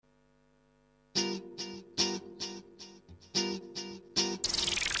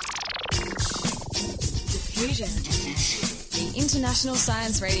Diffusion, the international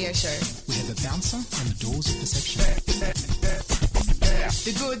science radio show. We have a bouncer on the doors of perception.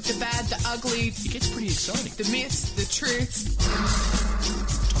 The good, the bad, the ugly. It gets pretty exciting. The myths, the truths.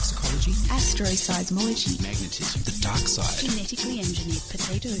 Toxicology. Astroseismology. Magnetism. The dark side. Genetically engineered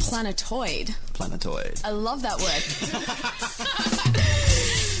potatoes. Planetoid. Planetoid. I love that word.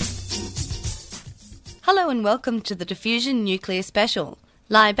 Hello and welcome to the Diffusion Nuclear Special.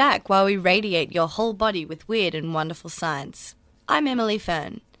 Lie back while we radiate your whole body with weird and wonderful science. I'm Emily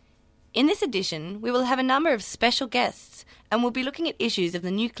Fern. In this edition, we will have a number of special guests and we'll be looking at issues of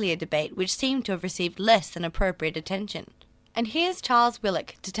the nuclear debate which seem to have received less than appropriate attention. And here's Charles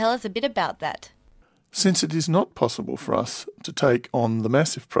Willock to tell us a bit about that. Since it is not possible for us to take on the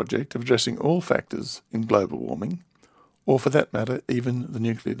massive project of addressing all factors in global warming, or for that matter even the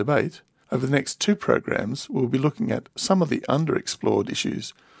nuclear debate, over the next two programs we'll be looking at some of the underexplored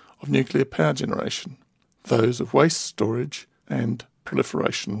issues of nuclear power generation, those of waste storage and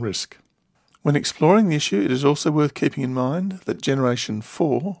proliferation risk. When exploring the issue, it is also worth keeping in mind that Generation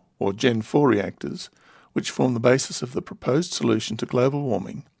 4, or Gen 4 reactors, which form the basis of the proposed solution to global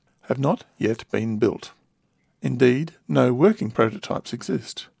warming, have not yet been built. Indeed, no working prototypes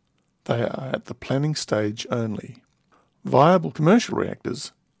exist. They are at the planning stage only. Viable commercial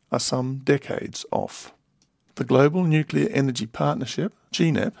reactors are some decades off. The Global Nuclear Energy Partnership,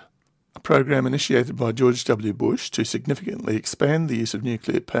 GNEP, a program initiated by George W. Bush to significantly expand the use of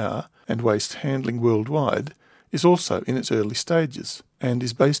nuclear power and waste handling worldwide, is also in its early stages and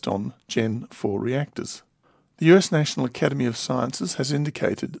is based on Gen 4 reactors. The US National Academy of Sciences has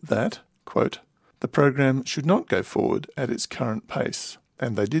indicated that, quote, the program should not go forward at its current pace,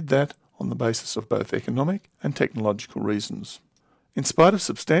 and they did that on the basis of both economic and technological reasons. In spite of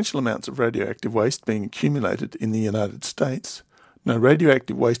substantial amounts of radioactive waste being accumulated in the United States, no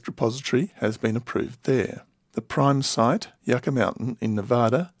radioactive waste repository has been approved there. The prime site, Yucca Mountain in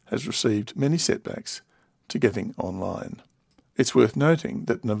Nevada, has received many setbacks to getting online. It's worth noting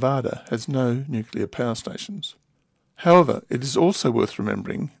that Nevada has no nuclear power stations. However, it is also worth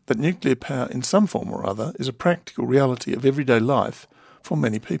remembering that nuclear power in some form or other is a practical reality of everyday life for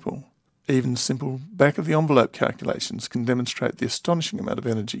many people. Even simple back-of-the-envelope calculations can demonstrate the astonishing amount of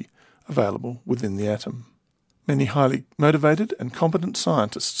energy available within the atom. Many highly motivated and competent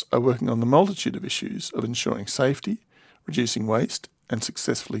scientists are working on the multitude of issues of ensuring safety, reducing waste, and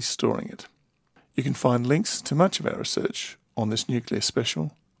successfully storing it. You can find links to much of our research on this nuclear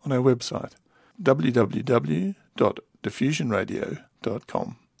special on our website,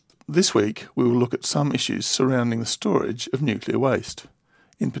 www.diffusionradio.com. This week we will look at some issues surrounding the storage of nuclear waste.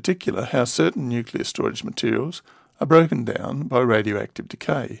 In particular, how certain nuclear storage materials are broken down by radioactive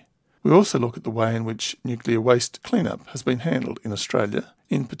decay. We also look at the way in which nuclear waste cleanup has been handled in Australia,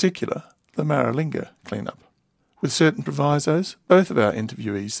 in particular the Maralinga cleanup. With certain provisos, both of our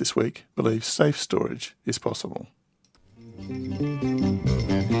interviewees this week believe safe storage is possible.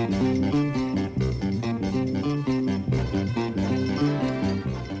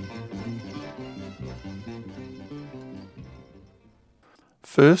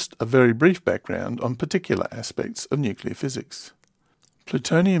 First, a very brief background on particular aspects of nuclear physics.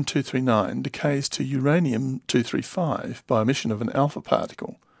 Plutonium-239 decays to uranium-235 by emission of an alpha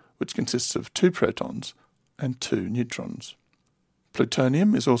particle, which consists of 2 protons and 2 neutrons.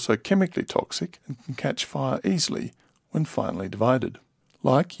 Plutonium is also chemically toxic and can catch fire easily when finely divided.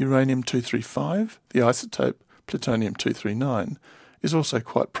 Like uranium-235, the isotope plutonium-239 is also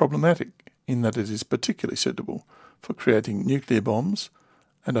quite problematic in that it is particularly suitable for creating nuclear bombs,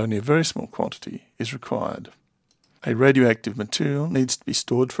 and only a very small quantity is required. A radioactive material needs to be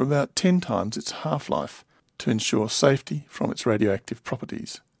stored for about 10 times its half-life to ensure safety from its radioactive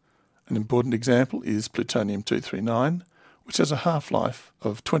properties. An important example is plutonium-239, which has a half-life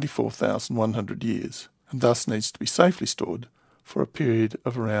of 24,100 years, and thus needs to be safely stored for a period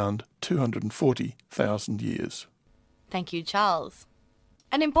of around 240,000 years. Thank you, Charles.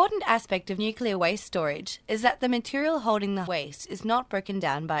 An important aspect of nuclear waste storage is that the material holding the waste is not broken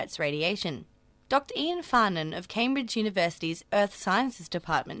down by its radiation. Dr. Ian Farnan of Cambridge University's Earth Sciences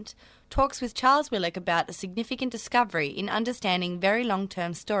Department talks with Charles Willock about a significant discovery in understanding very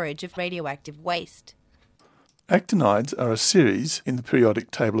long-term storage of radioactive waste. Actinides are a series in the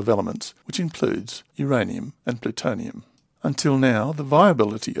periodic table of elements which includes uranium and plutonium. Until now, the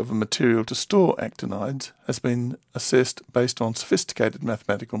viability of a material to store actinides has been assessed based on sophisticated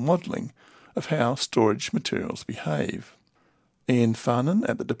mathematical modelling of how storage materials behave. Ian Farnan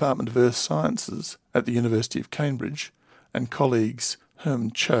at the Department of Earth Sciences at the University of Cambridge and colleagues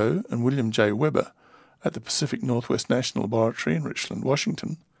Herman Cho and William J. Webber at the Pacific Northwest National Laboratory in Richland,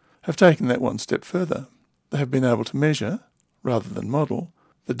 Washington, have taken that one step further. they have been able to measure, rather than model,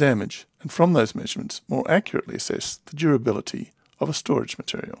 the damage, and from those measurements more accurately assess the durability of a storage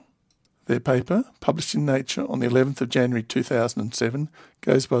material. Their paper, published in Nature on the 11th of January 2007,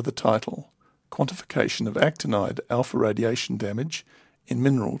 goes by the title Quantification of Actinide Alpha Radiation Damage in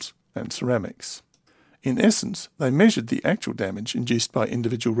Minerals and Ceramics. In essence, they measured the actual damage induced by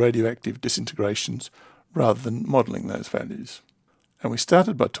individual radioactive disintegrations rather than modelling those values. And we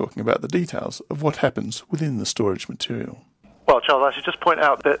started by talking about the details of what happens within the storage material. Well, Charles, I should just point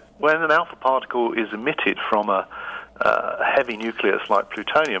out that when an alpha particle is emitted from a heavy nucleus like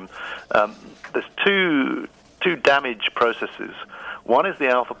plutonium, there's two damage processes. One is the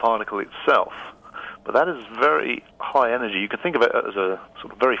alpha particle itself, but that is very high energy. You can think of it as a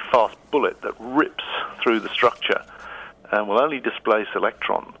sort of very fast bullet that rips through the structure and will only displace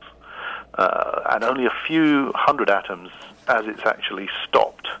electrons and only a few hundred atoms as it's actually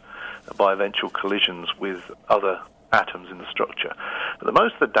stopped by eventual collisions with other atoms in the structure. But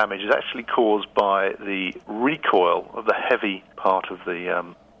most of the damage is actually caused by the recoil of the heavy part of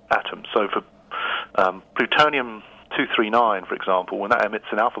the atom. So for plutonium-239, for example, when that emits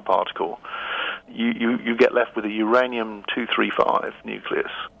an alpha particle, you get left with a uranium-235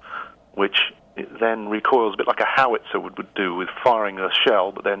 nucleus, which then recoils a bit like a howitzer would do with firing a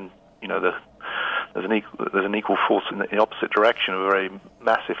shell, but then there's an equal force in the opposite direction of a very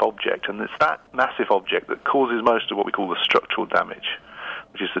massive object, and it's that massive object that causes most of what we call the structural damage,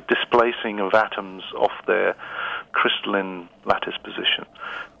 which is the displacing of atoms off their crystalline lattice position.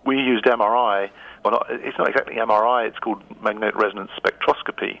 We used MRI, it's not exactly MRI, it's called magnetic resonance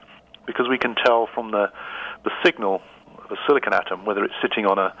spectroscopy, because we can tell from the signal of a silicon atom whether it's sitting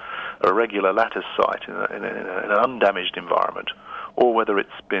on a regular lattice site in an undamaged environment, or whether it's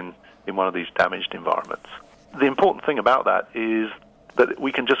been in one of these damaged environments. The important thing about that is that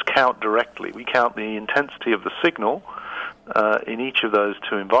we can just count directly. We count the intensity of the signal in each of those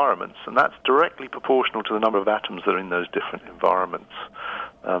two environments, and that's directly proportional to the number of atoms that are in those different environments.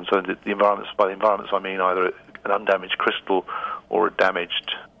 So the environments, by the environments I mean either an undamaged crystal or a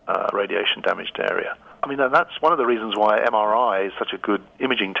damaged, radiation-damaged area. I mean, and that's one of the reasons why MRI is such a good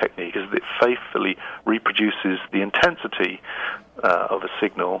imaging technique, is that it faithfully reproduces the intensity of a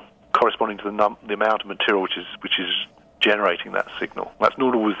signal corresponding to the amount of material which is generating that signal. That's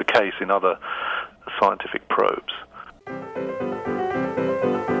not always the case in other scientific probes.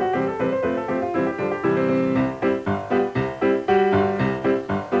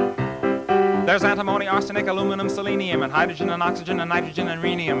 There's antimony, arsenic, aluminum, selenium, and hydrogen and oxygen and nitrogen and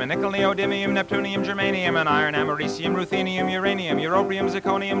rhenium, and nickel, neodymium, neptunium, germanium, and iron, americium, ruthenium, uranium, europium,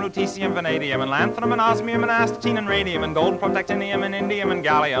 zirconium, lutetium, vanadium, and lanthanum, and osmium, and astatine, and radium, and gold, protactinium, and indium, and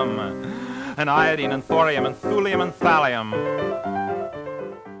gallium, and iodine, and thorium, and thulium, and thallium.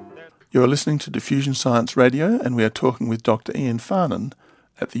 You are listening to Diffusion Science Radio, and we are talking with Dr. Ian Farnan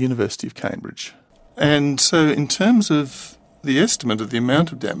at the University of Cambridge. And so in terms of the estimate of the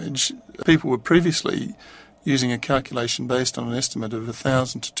amount of damage, people were previously using a calculation based on an estimate of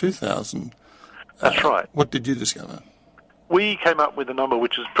 1,000 to 2,000. That's right. What did you discover? We came up with a number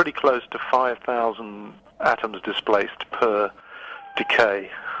which is pretty close to 5,000 atoms displaced per decay.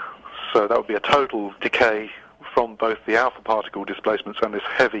 So that would be a total decay from both the alpha particle displacements and this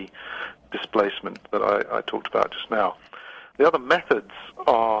heavy displacement that I talked about just now. The other methods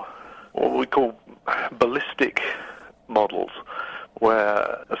are what we call ballistic models,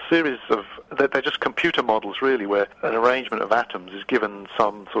 where a series of, they're just computer models really, where an arrangement of atoms is given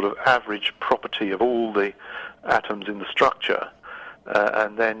some sort of average property of all the atoms in the structure,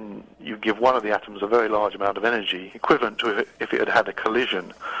 and then you give one of the atoms a very large amount of energy, equivalent to if it had had a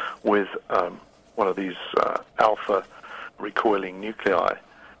collision with one of these alpha recoiling nuclei,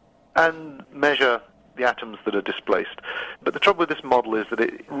 and measure the atoms that are displaced. But the trouble with this model is that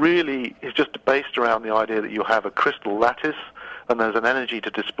it really is just based around the idea that you have a crystal lattice and there's an energy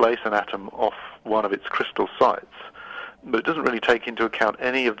to displace an atom off one of its crystal sites. But it doesn't really take into account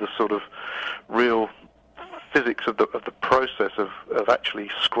any of the sort of real physics of the process of actually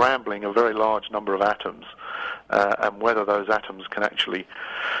scrambling a very large number of atoms and whether those atoms can actually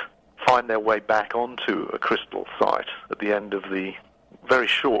find their way back onto a crystal site at the end of the very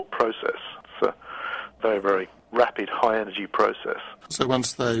short process. It's a very, very rapid, high-energy process. So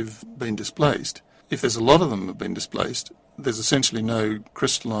once they've been displaced, if there's a lot of them have been displaced, there's essentially no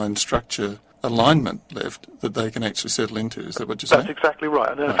crystalline structure alignment left that they can actually settle into. Is that what you're saying? That's exactly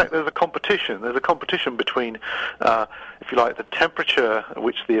right. And in fact, there's a competition. There's a competition between, if you like, the temperature at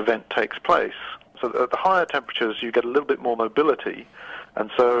which the event takes place. So at the higher temperatures, you get a little bit more mobility, And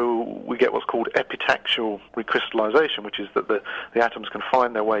so we get what's called epitaxial recrystallization, which is that the atoms can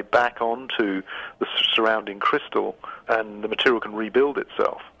find their way back onto the surrounding crystal and the material can rebuild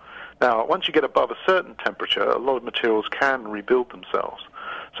itself. Now, once you get above a certain temperature, a lot of materials can rebuild themselves.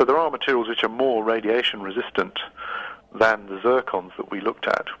 So there are materials which are more radiation resistant than the zircons that we looked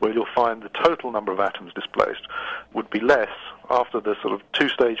at, where you'll find the total number of atoms displaced would be less after the sort of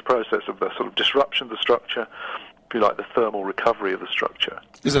two-stage process of the sort of disruption of the structure, if you like, the thermal recovery of the structure.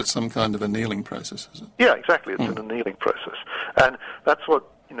 Is that some kind of annealing process, is it? Yeah, exactly. It's an annealing process. And that's what,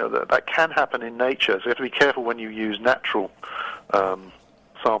 that can happen in nature. So you have to be careful when you use natural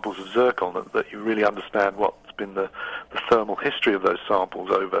samples of zircon that you really understand what's been the thermal history of those samples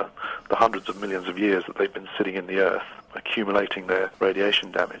over the hundreds of millions of years that they've been sitting in the Earth, accumulating their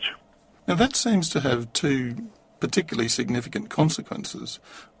radiation damage. Now that seems to have two particularly significant consequences.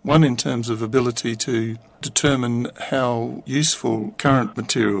 One in terms of ability to determine how useful current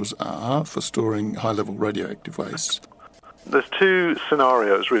materials are for storing high-level radioactive waste. There's two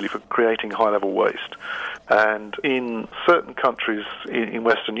scenarios really for creating high-level waste. And in certain countries in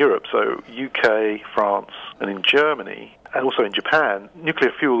Western Europe, so UK, France, and in Germany, and also in Japan,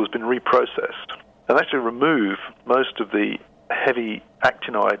 nuclear fuel has been reprocessed and actually remove most of the heavy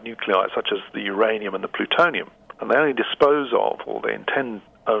actinide nuclei, such as the uranium and the plutonium. And they only dispose of, or they intend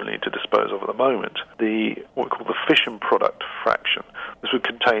only to dispose of at the moment, what we call the fission product fraction. This would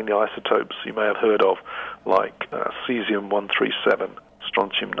contain the isotopes you may have heard of, like cesium-137,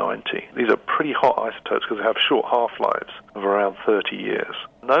 strontium-90. These are pretty hot isotopes because they have short half-lives of around 30 years.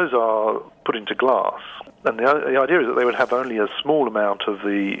 And those are put into glass. And the idea is that they would have only a small amount of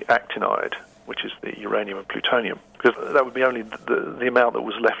the actinide, which is the uranium and plutonium, because that would be only the amount that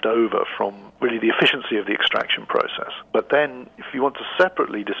was left over from really the efficiency of the extraction process. But then, if you want to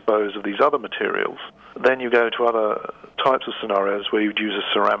separately dispose of these other materials, then you go to other types of scenarios where you'd use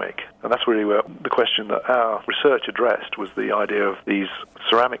a ceramic. And that's really where the question that our research addressed was the idea of these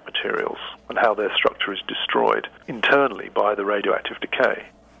ceramic materials and how their structure is destroyed internally by the radioactive decay.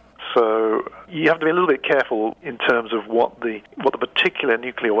 So you have to be a little bit careful in terms of what the particular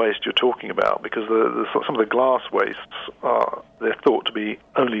nuclear waste you're talking about, because some of the glass wastes they're thought to be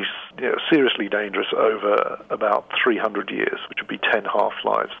only seriously dangerous over about 300 years, which would be 10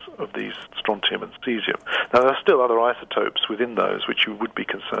 half-lives of these strontium and cesium. Now there are still other isotopes within those which you would be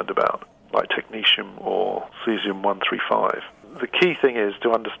concerned about, like technetium or cesium-135. The key thing is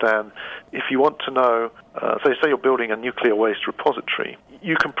to understand, if you want to know, say you're building a nuclear waste repository,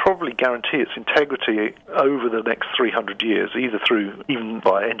 you can probably guarantee its integrity over the next 300 years, even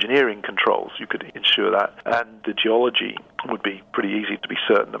by engineering controls, you could ensure that, and the geology would be pretty easy to be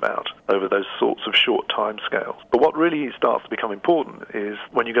certain about over those sorts of short time scales. But what really starts to become important is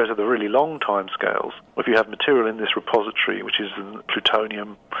when you go to the really long time scales, if you have material in this repository, which is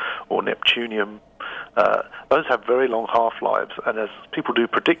plutonium or neptunium, those have very long half-lives, and as people do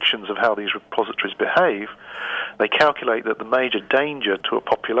predictions of how these repositories behave, they calculate that the major danger to a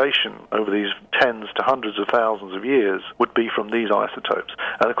population over these tens to hundreds of thousands of years would be from these isotopes.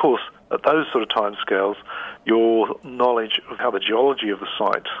 And of course, at those sort of timescales, your knowledge of how the geology of the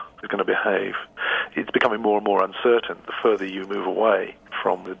site is going to behave, it's becoming more and more uncertain the further you move away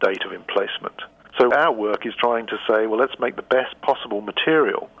from the date of emplacement. So our work is trying to say, well, let's make the best possible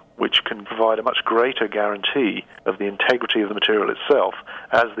material which can provide a much greater guarantee of the integrity of the material itself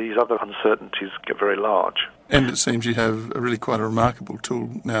as these other uncertainties get very large. And it seems you have really quite a remarkable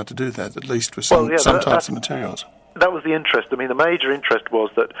tool now to do that, at least with some types of materials. That was the interest. I mean, the major interest was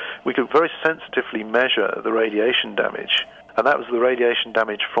that we could very sensitively measure the radiation damage, and that was the radiation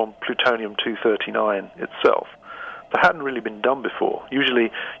damage from plutonium-239 itself. That hadn't really been done before. Usually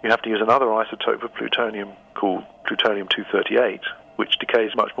you have to use another isotope of plutonium called plutonium-238, which decays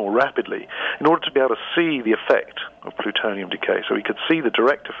much more rapidly, in order to be able to see the effect of plutonium decay. So we could see the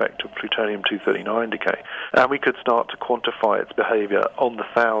direct effect of plutonium-239 decay, and we could start to quantify its behavior on the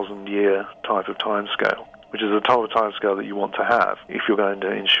 1,000-year type of timescale, which is the type of timescale that you want to have if you're going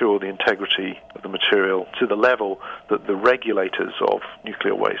to ensure the integrity of the material to the level that the regulators of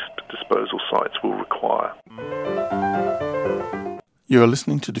nuclear waste disposal sites will require. You are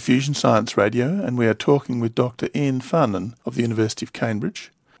listening to Diffusion Science Radio, and we are talking with Dr. Ian Farnan of the University of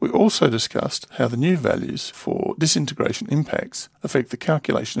Cambridge. We also discussed how the new values for disintegration impacts affect the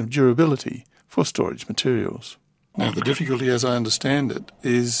calculation of durability for storage materials. Now, the difficulty, as I understand it,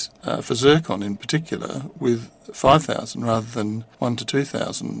 is for zircon in particular, with 5,000 rather than 1 to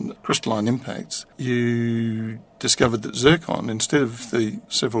 2,000 crystalline impacts, you discovered that zircon, instead of the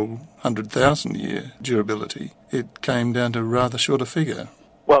several 100,000 year durability, it came down to a rather shorter figure.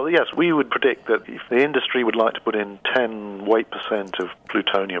 Well, yes, we would predict that if the industry would like to put in 10 weight% of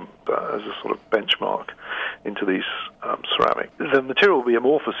plutonium as a sort of benchmark into these ceramic, the material will be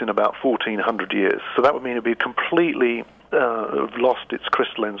amorphous in about 1,400 years. So that would mean it would be completely lost its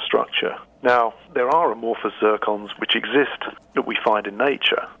crystalline structure. Now, there are amorphous zircons which exist that we find in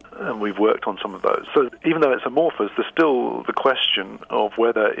nature, and we've worked on some of those. So even though it's amorphous, there's still the question of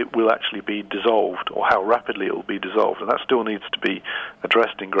whether it will actually be dissolved or how rapidly it will be dissolved, and that still needs to be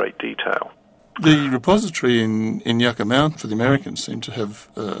addressed in great detail. The repository in Yucca Mountain for the Americans seemed to have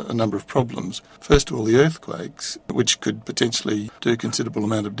a number of problems. First of all, the earthquakes, which could potentially do a considerable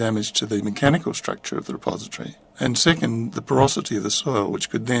amount of damage to the mechanical structure of the repository. And second, the porosity of the soil, which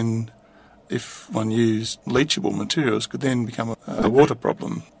could then, if one used leachable materials, could then become a water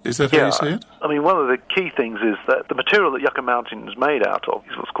problem. Is that how you see it? I mean, one of the key things is that the material that Yucca Mountain is made out of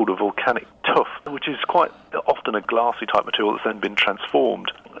is what's called a volcanic tuff, which is quite often a glassy type material that's then been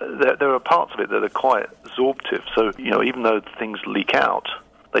transformed. There are parts of it that are quite absorptive, so even though things leak out,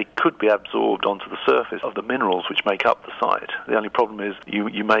 they could be absorbed onto the surface of the minerals which make up the site. The only problem is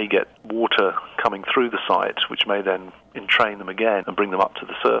you may get water coming through the site, which may then entrain them again and bring them up to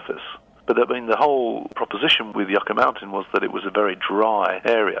the surface. But the whole proposition with Yucca Mountain was that it was a very dry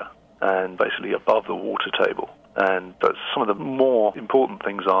area and basically above the water table. But some of the more important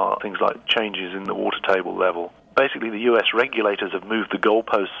things are things like changes in the water table level. Basically, the US regulators have moved the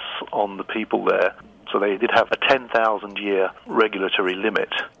goalposts on the people there. So they did have a 10,000-year regulatory limit,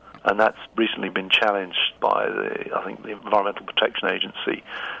 and that's recently been challenged by the Environmental Protection Agency,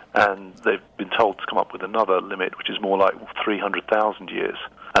 and they've been told to come up with another limit, which is more like 300,000 years.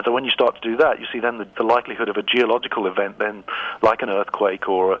 And so when you start to do that, you see then the likelihood of a geological event, then like an earthquake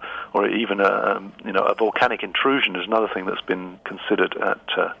or even a volcanic intrusion is another thing that's been considered at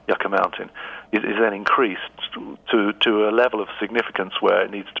Yucca Mountain, is then increased to a level of significance where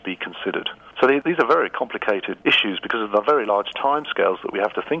it needs to be considered. So these are very complicated issues because of the very large timescales that we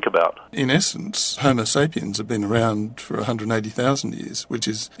have to think about. In essence, Homo sapiens have been around for 180,000 years, which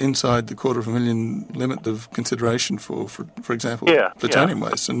is inside the 250,000 limit of consideration for example, plutonium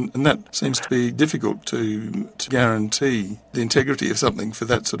waste. And that seems to be difficult to guarantee the integrity of something for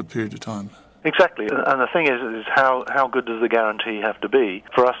that sort of period of time. Exactly, and the thing is how good does the guarantee have to be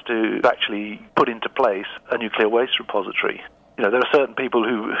for us to actually put into place a nuclear waste repository? There are certain people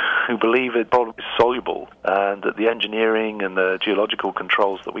who believe it probably is soluble and that the engineering and the geological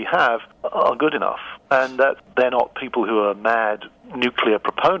controls that we have are good enough, and that they're not people who are mad nuclear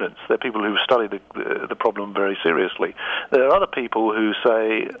proponents. They're people who study the problem very seriously. There are other people who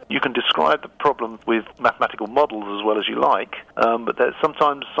say you can describe the problem with mathematical models as well as you like, but there's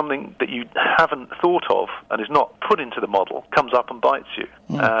sometimes something that you haven't thought of and is not put into the model comes up and bites you.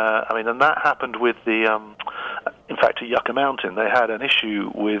 And that happened with in fact, at Yucca Mountain, they had an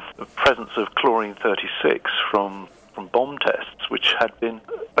issue with the presence of chlorine-36 from bomb tests, which had been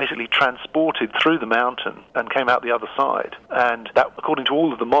basically transported through the mountain and came out the other side. And that, according to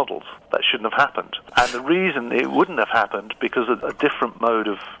all of the models, that shouldn't have happened. And the reason it wouldn't have happened, because a different mode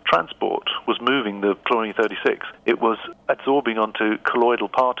of transport was moving the chlorine-36. It was absorbing onto colloidal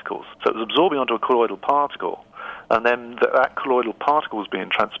particles. So it was absorbing onto a colloidal particle, and then that colloidal particle was being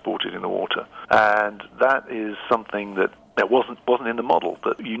transported in the water. And that is something that wasn't in the model.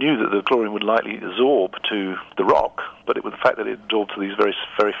 That you knew that the chlorine would likely absorb to the rock, but it was the fact that it absorbed to these very,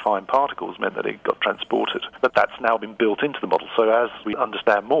 very fine particles meant that it got transported. But that's now been built into the model. So as we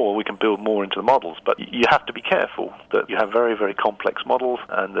understand more, we can build more into the models. But you have to be careful that you have very, very complex models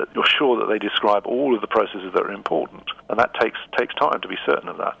and that you're sure that they describe all of the processes that are important. And that takes time to be certain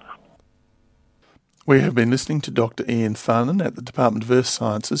of that. We have been listening to Dr. Ian Farnan at the Department of Earth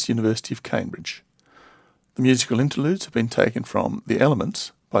Sciences, University of Cambridge. The musical interludes have been taken from The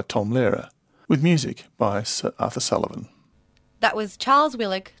Elements by Tom Lehrer, with music by Sir Arthur Sullivan. That was Charles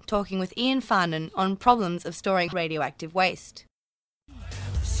Willock talking with Ian Farnan on problems of storing radioactive waste.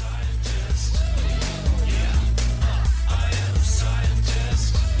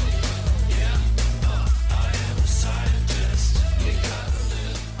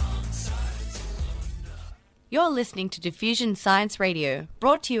 You're listening to Diffusion Science Radio,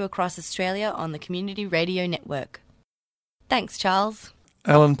 brought to you across Australia on the Community Radio Network. Thanks, Charles.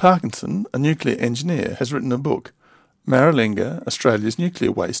 Alan Parkinson, a nuclear engineer, has written a book, Maralinga, Australia's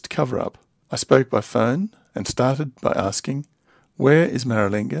Nuclear Waste Cover-Up. I spoke by phone and started by asking, where is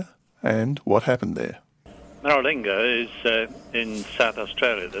Maralinga and what happened there? Maralinga is in South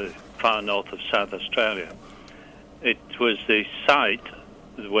Australia, the far north of South Australia. It was the site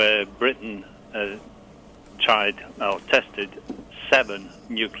where Britain tested 7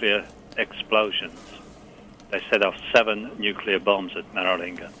 nuclear explosions. They set off 7 nuclear bombs at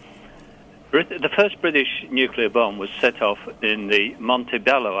Maralinga. The first British nuclear bomb was set off in the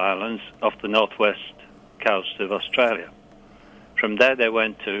Montebello Islands off the northwest coast of Australia. From there they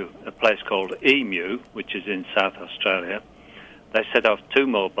went to a place called Emu, which is in South Australia. They set off 2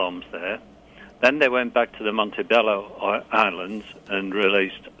 more bombs there. Then they went back to the Montebello Islands and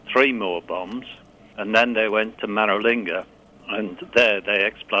released 3 more bombs. And then they went to Maralinga, and there they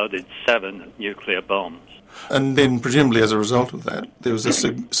exploded 7 nuclear bombs. And then, presumably as a result of that, there was a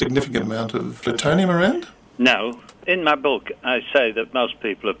significant amount of plutonium around? No. In my book, I say that most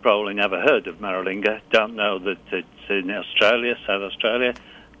people have probably never heard of Maralinga, don't know that it's in Australia, South Australia,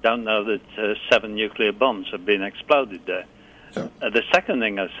 don't know that 7 nuclear bombs have been exploded there. Yeah. The second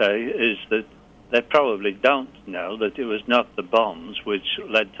thing I say is that they probably don't know that it was not the bombs which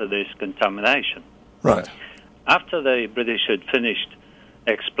led to this contamination. Right. After the British had finished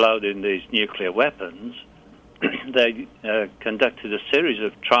exploding these nuclear weapons, they conducted a series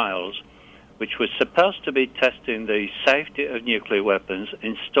of trials which was supposed to be testing the safety of nuclear weapons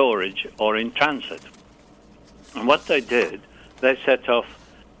in storage or in transit. And what they did, they set off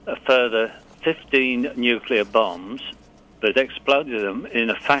a further 15 nuclear bombs, but exploded them in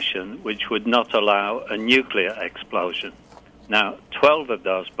a fashion which would not allow a nuclear explosion. Now, 12 of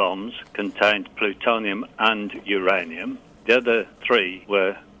those bombs contained plutonium and uranium. The other 3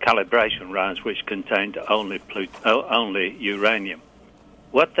 were calibration rounds which contained only uranium.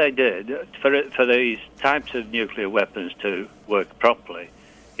 What they did, for these types of nuclear weapons to work properly,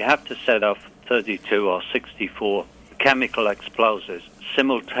 you have to set off 32 or 64 chemical explosives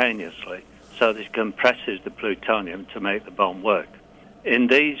simultaneously so that it compresses the plutonium to make the bomb work. In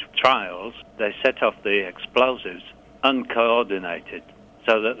these trials, they set off the explosives uncoordinated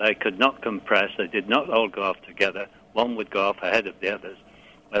so that they could not compress, they did not all go off together, one would go off ahead of the others,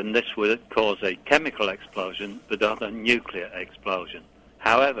 and this would cause a chemical explosion but not a nuclear explosion.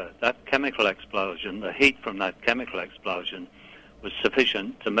 However, that chemical explosion, the heat from that chemical explosion, was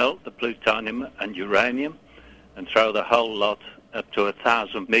sufficient to melt the plutonium and uranium and throw the whole lot up to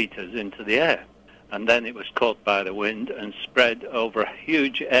 1,000 meters into the air. And then it was caught by the wind and spread over a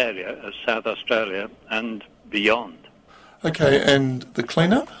huge area of South Australia and beyond. Okay, and the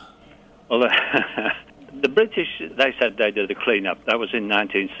clean-up? Well, the British, they said they did the clean-up. That was in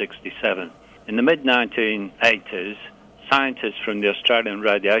 1967. In the mid-1980s, scientists from the Australian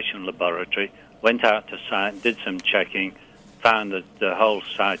Radiation Laboratory went out to site, did some checking, found that the whole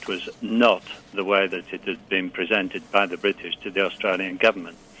site was not the way that it had been presented by the British to the Australian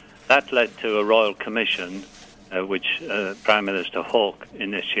government. That led to a royal commission, which Prime Minister Hawke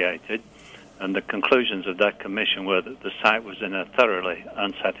initiated, and the conclusions of that commission were that the site was in a thoroughly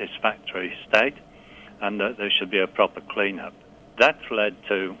unsatisfactory state and that there should be a proper clean-up. That led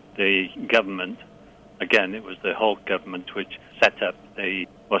to the government. Again, it was the Hawke government which set up it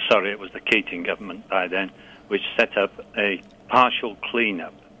was the Keating government by then, which set up a partial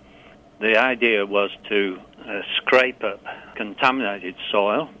clean-up. The idea was to scrape up contaminated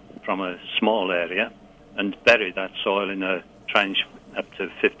soil from a small area and bury that soil in a trench up to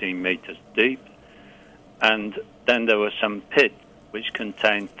 15 meters deep. And then there were some pits which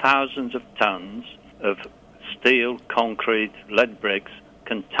contained thousands of tons of steel, concrete, lead bricks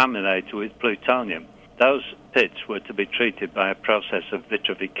contaminated with plutonium. Those pits were to be treated by a process of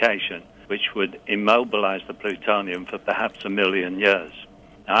vitrification, which would immobilize the plutonium for perhaps 1 million years.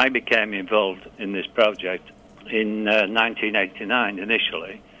 Now, I became involved in this project in 1989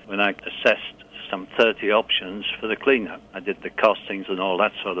 initially, when I assessed some 30 options for the cleanup. I did the costings and all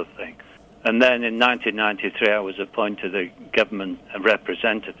that sort of thing. And then in 1993, I was appointed a government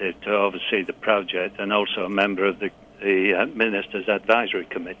representative to oversee the project and also a member of the Minister's Advisory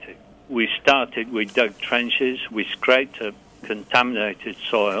Committee. We dug trenches, we scraped up contaminated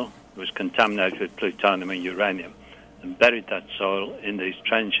soil, it was contaminated with plutonium and uranium, and buried that soil in these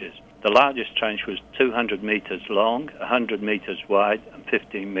trenches. The largest trench was 200 meters long, 100 meters wide, and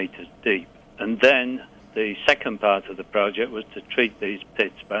 15 meters deep. And then the second part of the project was to treat these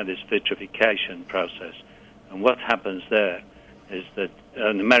pits by this vitrification process. And what happens there is that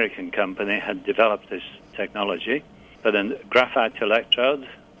an American company had developed this technology, put a graphite electrode,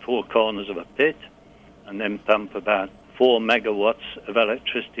 4 corners of a pit, and then pump about 4 megawatts of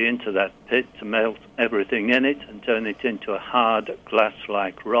electricity into that pit to melt everything in it and turn it into a hard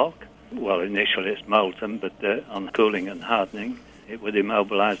glass-like rock. Well, initially it's molten, but on cooling and hardening, it would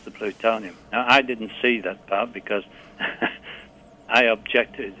immobilize the plutonium. Now, I didn't see that part because I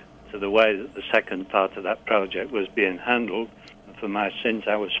objected to the way that the second part of that project was being handled. And for my sins,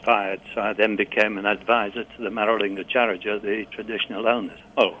 I was fired, so I then became an advisor to the Maralinga Tjarraja, the traditional owners.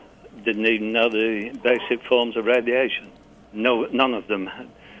 Oh, didn't even know the basic forms of radiation. No, none of them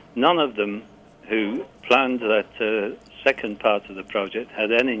who planned that second part of the project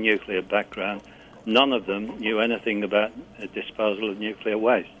had any nuclear background. None of them knew anything about the disposal of nuclear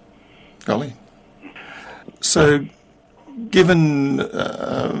waste. Golly. So, given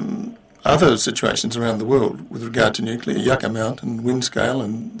other situations around the world with regard to nuclear, Yucca Mountain, Windscale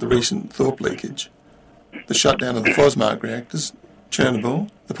and the recent Thorpe leakage, the shutdown of the Fosmark reactors, Chernobyl,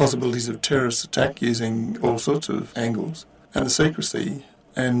 the possibilities of terrorist attack using all sorts of angles, and the secrecy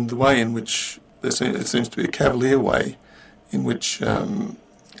and the way in which it seems to be a cavalier way in which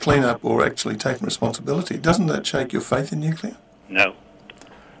clean up or actually taking responsibility, doesn't that shake your faith in nuclear? No.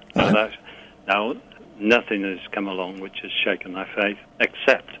 Right. No, nothing has come along which has shaken my faith,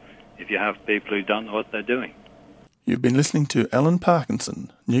 except if you have people who don't know what they're doing. You've been listening to Alan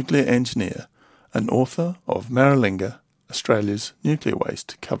Parkinson, nuclear engineer and author of Maralinga, Australia's Nuclear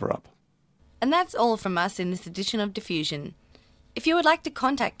Waste Cover-Up. And that's all from us in this edition of Diffusion. If you would like to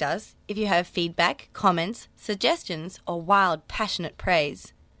contact us, if you have feedback, comments, suggestions or wild, passionate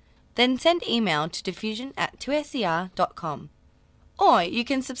praise, then send email to diffusion@2ser.com. Or you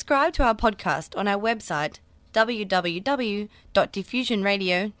can subscribe to our podcast on our website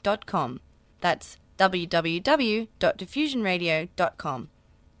www.diffusionradio.com. That's www.diffusionradio.com.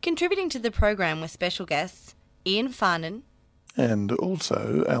 Contributing to the program were special guests Ian Farnan and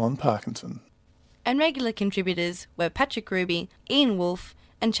also Alan Parkinson. And regular contributors were Patrick Ruby, Ian Wolfe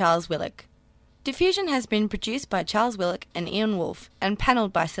and Charles Willock. Diffusion has been produced by Charles Willock and Ian Wolfe and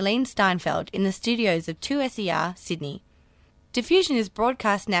panelled by Celine Steinfeld in the studios of 2SER, Sydney. Diffusion is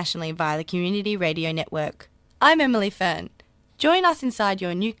broadcast nationally via the Community Radio Network. I'm Emily Fern. Join us inside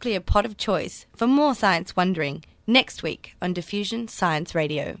your nuclear pod of choice for more science wondering next week on Diffusion Science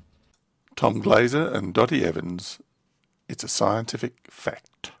Radio. Tom Glazer and Dottie Evans. It's a scientific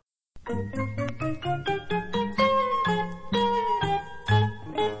fact.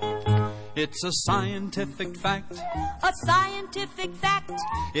 It's a scientific fact. A scientific fact.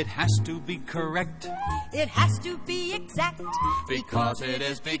 It has to be correct. It has to be exact. Because it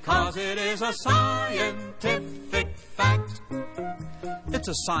is a scientific fact. It's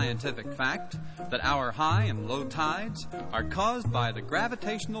a scientific fact that our high and low tides are caused by the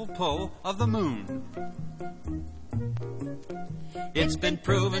gravitational pull of the moon. It's been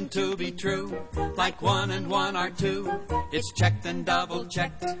proven to be true, like 1 and 1 are 2. It's checked and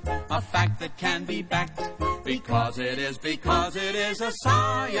double-checked, a fact that can be backed. Because it is a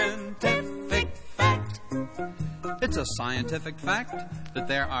scientific fact. It's a scientific fact that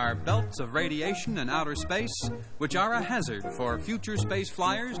there are belts of radiation in outer space which are a hazard for future space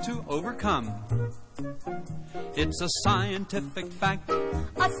flyers to overcome. It's a scientific fact.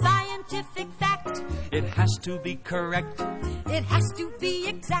 A scientific fact. It has to be correct. It has to be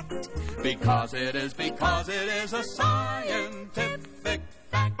exact. Because it is a scientific